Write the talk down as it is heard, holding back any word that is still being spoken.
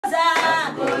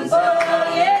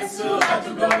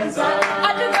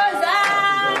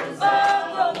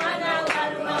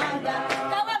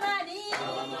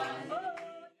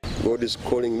God is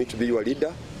calling me to be your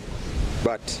leader,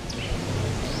 but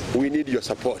we need your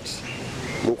support.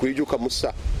 Mukwijuka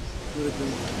Musa,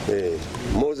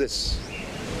 Moses,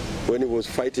 when he was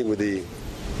fighting with the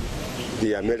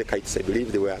Amalekites, I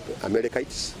believe they were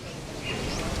Amalekites,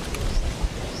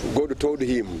 God told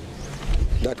him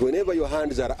that whenever your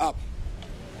hands are up,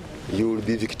 you will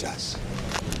be victors.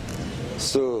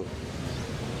 So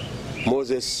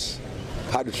Moses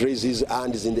had to raise his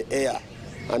hands in the air,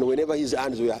 and whenever his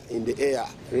hands were in the air,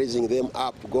 raising them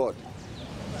up to God,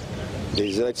 the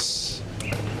Israelites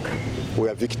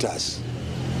were victors,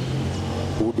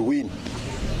 would win.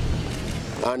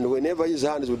 And whenever his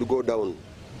hands would go down,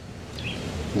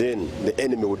 then the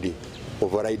enemy would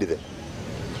override them.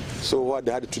 So what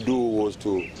they had to do was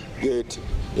to get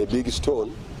a big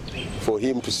stone for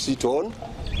him to sit on,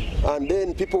 and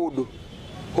then people would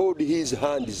hold his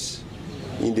hands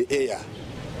in the air.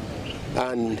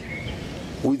 And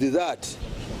with that,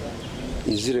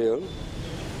 Israel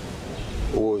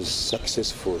was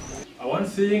successful. One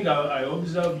thing I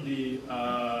observed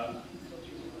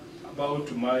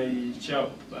about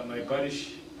my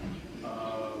parish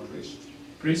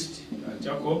priest,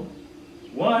 Jacob.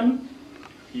 One,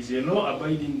 he's a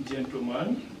law-abiding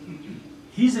gentleman.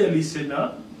 He's a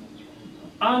listener,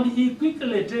 and he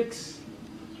quickly takes.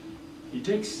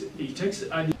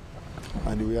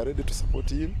 And we are ready to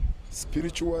support him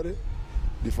spiritually,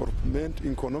 development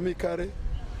economically,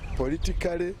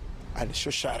 politically, and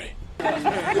socially.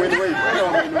 Wait.